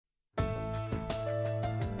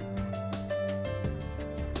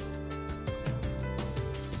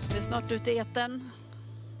Snart ut i etern.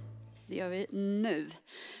 Det gör vi nu.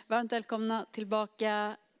 Varmt välkomna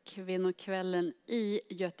tillbaka Kvinnokvällen i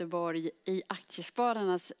Göteborg i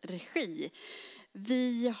Aktiespararnas regi.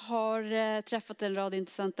 Vi har träffat en rad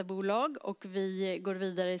intressanta bolag och vi går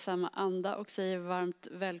vidare i samma anda och säger varmt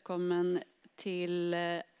välkommen till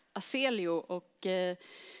Azelio och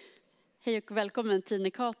hej och välkommen Tine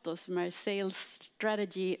Cato som är Sales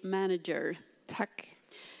Strategy Manager. Tack.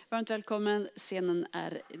 Varmt välkommen, scenen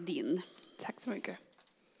är din. Tack så mycket.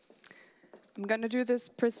 I'm going to do this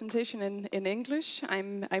presentation in English.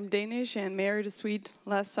 I'm Danish and married a Swede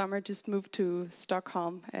last summer. Just moved to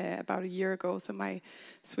Stockholm about a year ago, so my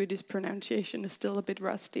Swedish pronunciation is still a bit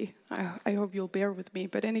rusty. I hope you'll bear with me.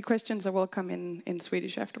 But any questions are welcome in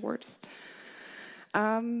Swedish afterwards.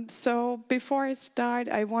 So before I start,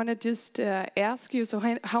 I want to just ask you, so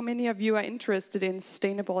how many of you are interested in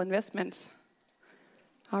sustainable investments?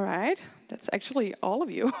 All right, that's actually all of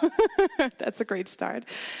you. That's a great start.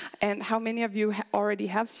 And how many of you already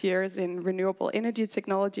have shares in renewable energy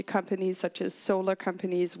technology companies such as solar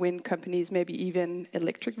companies, wind companies, maybe even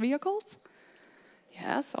electric vehicles?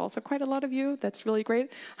 Yes, also quite a lot of you. That's really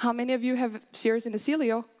great. How many of you have shares in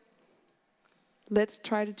Azelio? Let's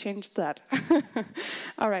try to change that.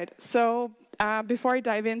 All right, so before I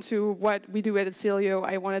dive into what we do at Azelio,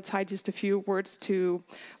 I want to tie just a few words to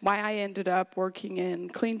why I ended up working in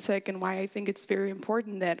clean tech and why I think it's very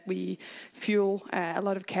important that we fuel a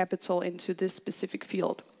lot of capital into this specific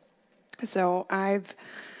field. So I've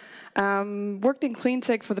worked in clean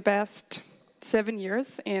tech for the past 7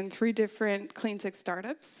 years in 3 different clean tech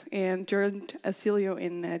startups and joined Azelio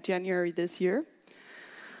in January this year.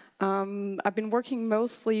 I've been working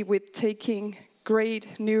mostly with taking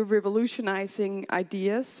great new revolutionizing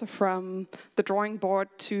ideas from the drawing board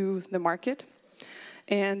to the market.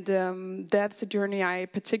 And that's a journey I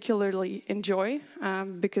particularly enjoy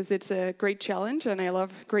because it's a great challenge and I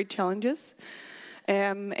love great challenges.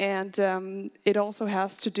 It also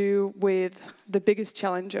has to do with the biggest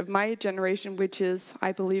challenge of my generation, which is,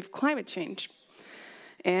 I believe, climate change.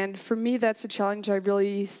 And for me, that's a challenge I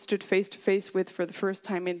really stood face to face with for the first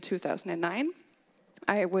time in 2009.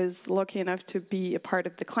 I was lucky enough to be a part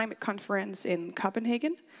of the climate conference in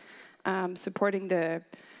Copenhagen, supporting the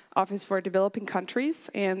Office for Developing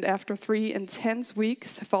Countries. And after 3 intense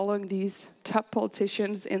weeks following these top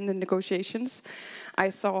politicians in the negotiations,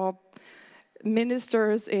 I saw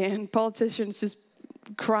ministers and politicians just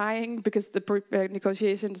crying because the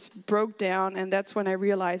negotiations broke down, and that's when I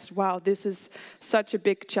realized, wow, this is such a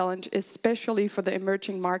big challenge, especially for the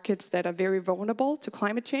emerging markets that are very vulnerable to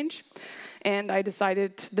climate change. And I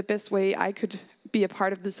decided the best way I could be a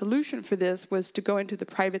part of the solution for this was to go into the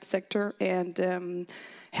private sector and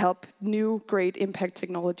help new great impact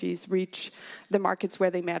technologies reach the markets where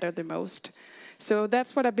they matter the most. So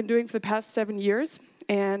that's what I've been doing for the past 7 years,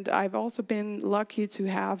 and I've also been lucky to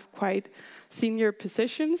have quite senior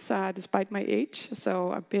positions despite my age.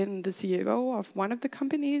 So I've been the CEO of one of the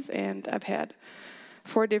companies, and I've had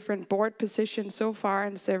 4 different board positions so far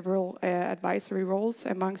and several advisory roles,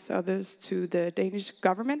 amongst others to the Danish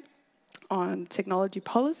government on technology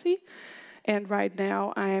policy. And right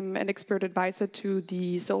now I'm an expert advisor to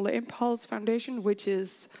the Solar Impulse Foundation, which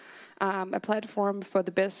is a platform for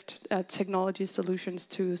the best technology solutions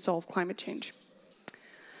to solve climate change.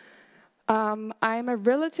 I'm a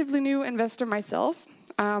relatively new investor myself,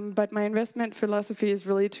 but my investment philosophy is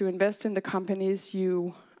really to invest in the companies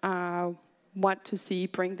you want to see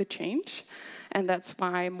bring the change. And that's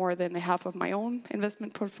why more than half of my own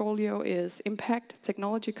investment portfolio is impact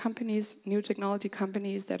technology companies, new technology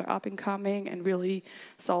companies that are up and coming and really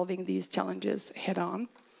solving these challenges head on.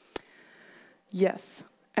 Yes.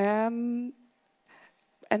 Another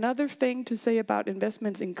thing to say about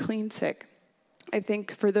investments in clean tech. I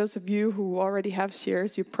think for those of you who already have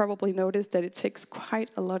shares, you probably noticed that it takes quite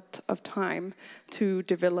a lot of time to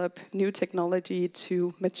develop new technology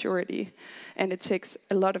to maturity. And it takes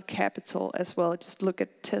a lot of capital as well. Just look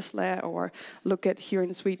at Tesla or look at here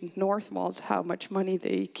in Sweden, Northvolt, how much money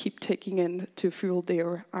they keep taking in to fuel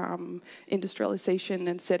their industrialization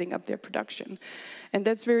and setting up their production. And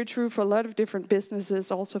that's very true for a lot of different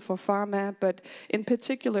businesses, also for pharma, but in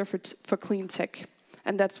particular for clean tech.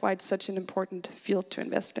 And that's why it's such an important field to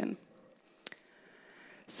invest in.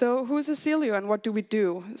 So who's Azelio and what do we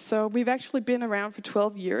do? So we've actually been around for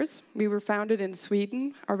 12 years. We were founded in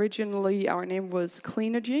Sweden. Originally, our name was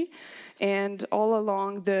Cleanergy. And all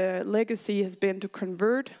along, the legacy has been to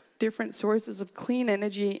convert different sources of clean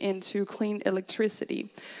energy into clean electricity.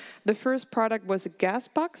 The first product was a gas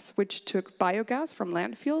box, which took biogas from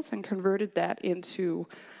landfills and converted that into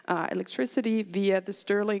electricity via the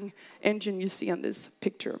Stirling engine you see on this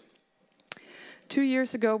picture. 2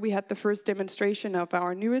 years ago, we had the first demonstration of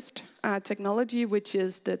our newest technology, which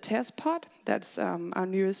is the test pod. That's our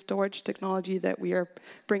newest storage technology that we are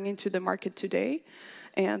bringing to the market today.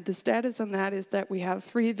 And the status on that is that we have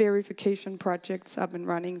 3 verification projects up and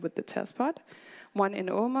running with the test pod. One in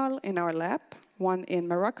Oman in our lab, one in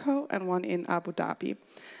Morocco, and one in Abu Dhabi.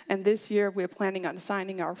 And this year, we're planning on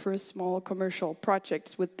signing our first small commercial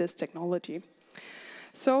projects with this technology.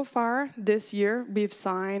 So far this year, we've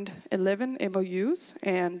signed 11 MOUs,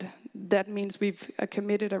 and that means we've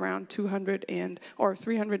committed around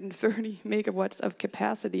 330 megawatts of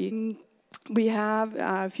capacity. We have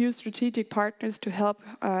a few strategic partners to help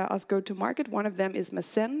us go to market. One of them is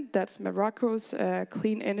MECEN, that's Morocco's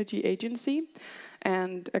clean energy agency.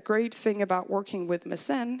 And a great thing about working with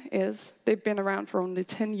MECEN is they've been around for only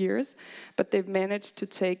 10 years, but they've managed to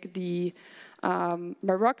take the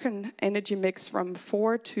Moroccan energy mix from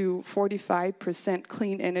 4 to 45%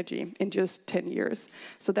 clean energy in just 10 years.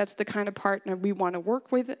 So that's the kind of partner we want to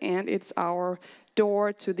work with, and it's our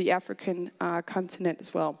door to the African continent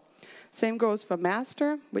as well. Same goes for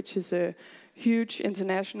Master, which is a huge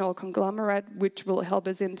international conglomerate which will help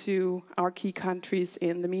us into our key countries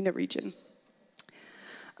in the MENA region.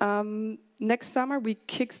 Next summer, we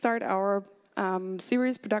kickstart our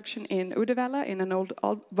series production in Uddevalla in an old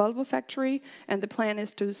Volvo factory, and the plan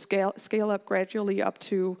is to scale up gradually up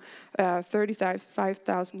to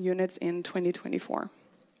 35,000 units in 2024.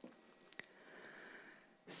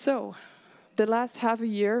 So, the last half a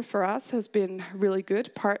year for us has been really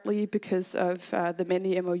good, partly because of the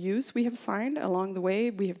many MOUs we have signed along the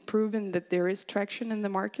way. We have proven that there is traction in the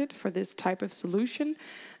market for this type of solution.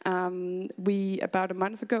 We, about a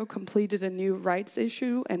month ago, completed a new rights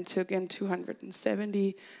issue and took in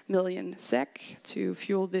 270 million SEK to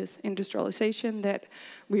fuel this industrialization that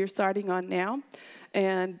we are starting on now.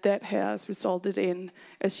 And that has resulted in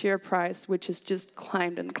a share price which has just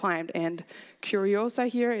climbed and climbed. And curiosa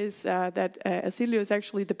here is that Azelio is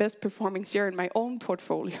actually the best performing share in my own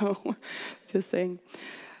portfolio, just saying.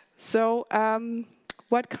 So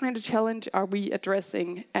what kind of challenge are we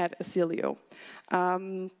addressing at Azelio?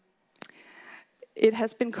 It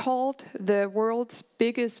has been called the world's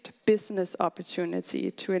biggest business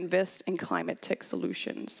opportunity to invest in climate tech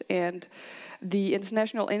solutions. And the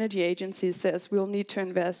International Energy Agency says we'll need to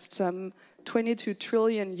invest some $22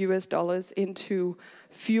 trillion into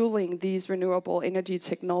fueling these renewable energy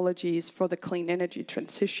technologies for the clean energy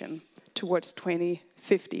transition towards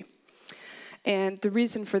 2050. And the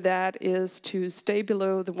reason for that is to stay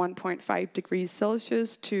below the 1.5 degrees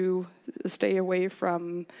Celsius, to stay away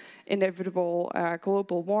from inevitable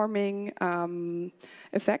global warming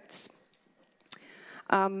effects.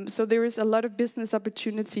 So there is a lot of business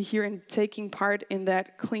opportunity here in taking part in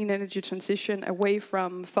that clean energy transition away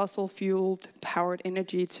from fossil-fueled powered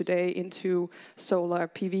energy today into solar,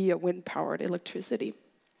 PV, or wind-powered electricity.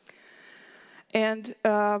 And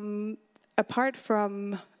apart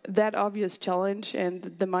from that obvious challenge and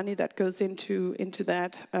the money that goes into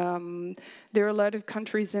that, there are a lot of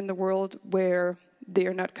countries in the world where they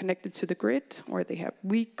are not connected to the grid, or they have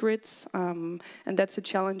weak grids, and that's a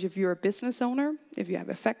challenge if you're a business owner, if you have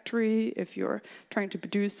a factory, if you're trying to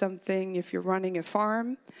produce something, if you're running a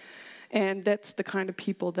farm, and that's the kind of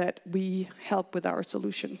people that we help with our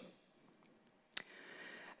solution.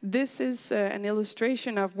 This is an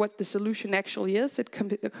illustration of what the solution actually is. It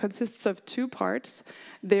consists of 2 parts.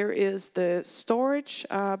 There is the storage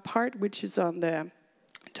part, which is on the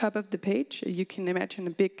top of the page. You can imagine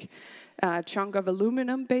a big chunk of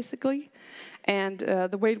aluminum, basically. And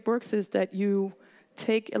the way it works is that you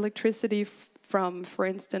take electricity from, for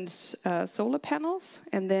instance, solar panels,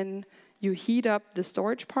 and then you heat up the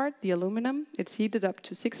storage part, the aluminum. It's heated up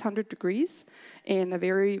to 600 degrees in a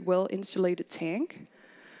very well-insulated tank.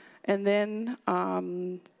 And then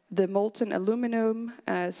the molten aluminum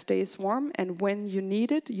stays warm, and when you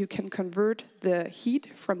need it, you can convert the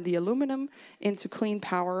heat from the aluminum into clean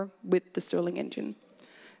power with the Stirling engine.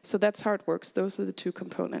 So that's how it works. Those are the 2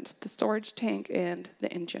 components, the storage tank and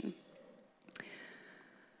the engine.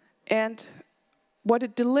 And what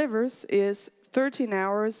it delivers is 13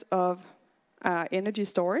 hours of energy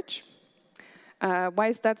storage. Why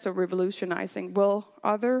is that so revolutionizing? Well,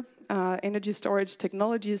 other energy storage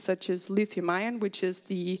technologies such as lithium-ion, which is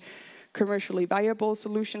the commercially viable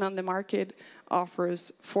solution on the market,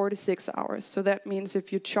 offers 4 to 6 hours. So that means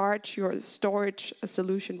if you charge your storage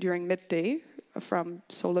solution during midday from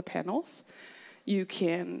solar panels, you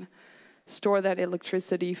can store that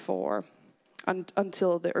electricity for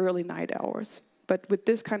until the early night hours. But with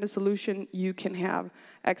this kind of solution, you can have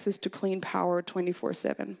access to clean power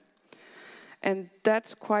 24/7. And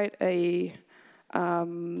that's quite a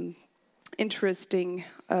interesting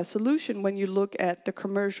solution when you look at the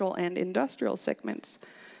commercial and industrial segments.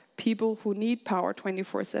 People who need power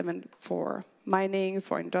 24/7 for mining,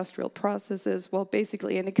 for industrial processes, well,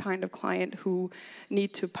 basically any kind of client who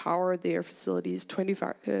need to power their facilities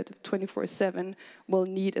 24/7 will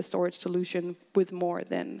need a storage solution with more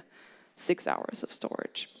than 6 hours of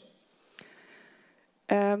storage.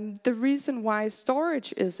 The reason why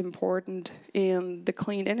storage is important in the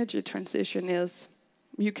clean energy transition is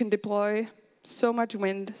you can deploy so much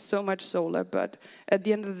wind, so much solar, but at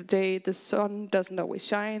the end of the day, the sun doesn't always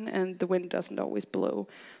shine and the wind doesn't always blow.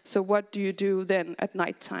 So what do you do then at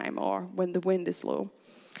nighttime or when the wind is low?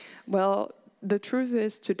 Well, the truth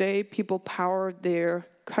is today people power their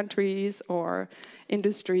countries or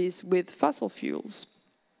industries with fossil fuels.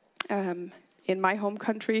 In my home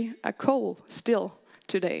country, coal still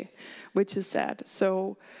today, which is sad.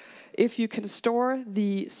 So if you can store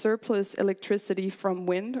the surplus electricity from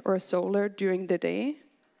wind or solar during the day,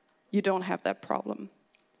 you don't have that problem.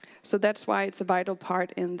 So that's why it's a vital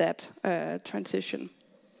part in that transition.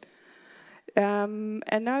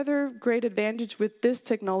 Another great advantage with this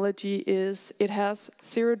technology is it has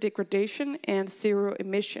zero degradation and zero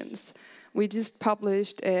emissions. We just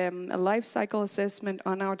published a life cycle assessment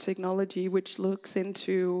on our technology, which looks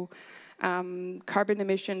into carbon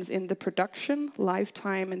emissions in the production,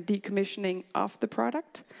 lifetime, and decommissioning of the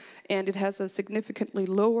product. And it has a significantly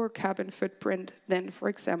lower carbon footprint than, for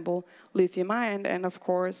example, lithium-ion and, of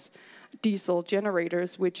course, diesel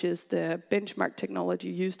generators, which is the benchmark technology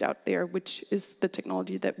used out there, which is the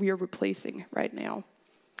technology that we are replacing right now.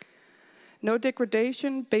 No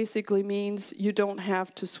degradation basically means you don't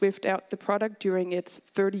have to swift out the product during its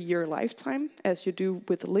 30-year lifetime, as you do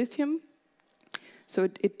with lithium. So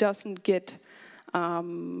it doesn't get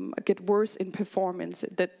worse in performance,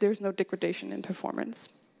 that there's no degradation in performance.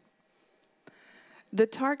 The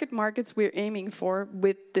target markets we're aiming for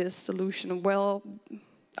with this solution, well,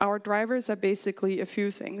 our drivers are basically a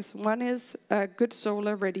few things. One is good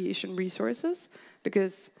solar radiation resources,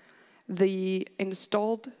 because the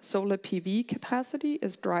installed solar PV capacity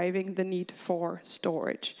is driving the need for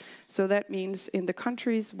storage. So that means in the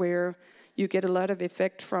countries where you get a lot of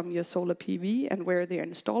effect from your solar PV and where they're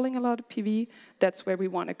installing a lot of PV, that's where we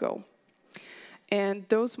want to go. And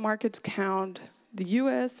those markets count the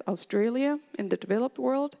US, Australia in the developed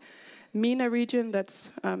world, MENA region,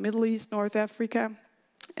 that's Middle East, North Africa,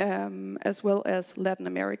 as well as Latin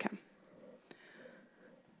America.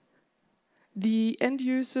 The end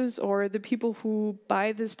users or the people who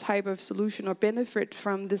buy this type of solution or benefit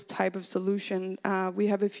from this type of solution, we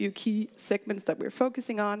have a few key segments that we're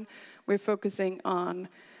focusing on. We're focusing on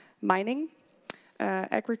mining,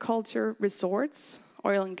 agriculture, resorts,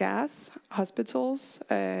 oil and gas, hospitals,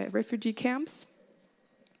 refugee camps,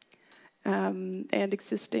 and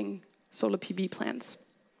existing solar PV plants.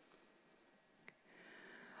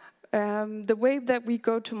 The way that we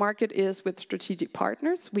go to market is with strategic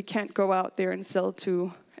partners. We can't go out there and sell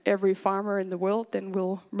to every farmer in the world, then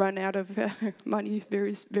we'll run out of money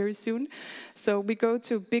very, very soon. So we go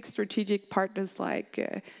to big strategic partners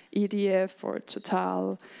like EDF or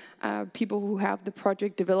Total, people who have the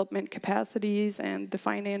project development capacities and the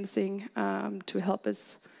financing to help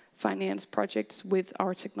us finance projects with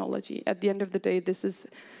our technology. At the end of the day, this is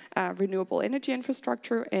renewable energy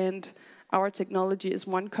infrastructure, and our technology is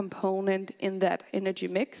one component in that energy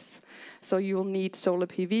mix. So you'll need solar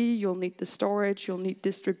PV, you'll need the storage, you'll need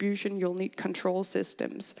distribution, you'll need control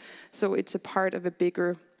systems. So it's a part of a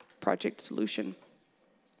bigger project solution.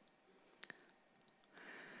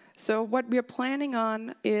 So what we are planning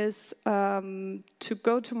on is to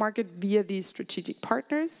go to market via these strategic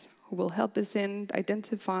partners who will help us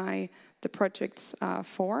identify the projects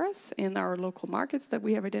for us in our local markets that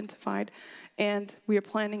we have identified. And we are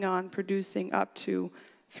planning on producing up to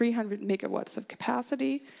 300 megawatts of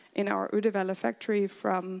capacity in our Uddevalla factory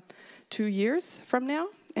from 2 years from now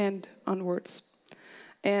and onwards.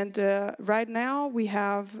 And right now we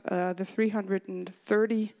have the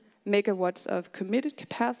 330 megawatts of committed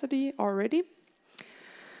capacity already,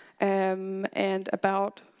 and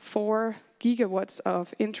about 4 gigawatts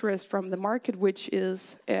of interest from the market, which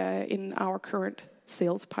is in our current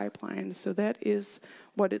sales pipeline. So that is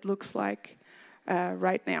what it looks like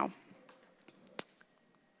right now.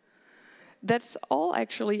 That's all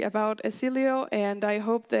actually about Azelio, and I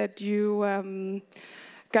hope that you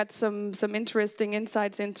got some interesting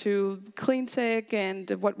insights into clean tech and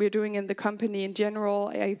what we're doing in the company in general.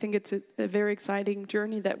 I think it's a very exciting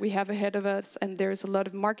journey that we have ahead of us, and there's a lot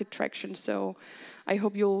of market traction, so I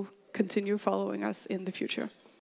hope you'll continue following us in the future.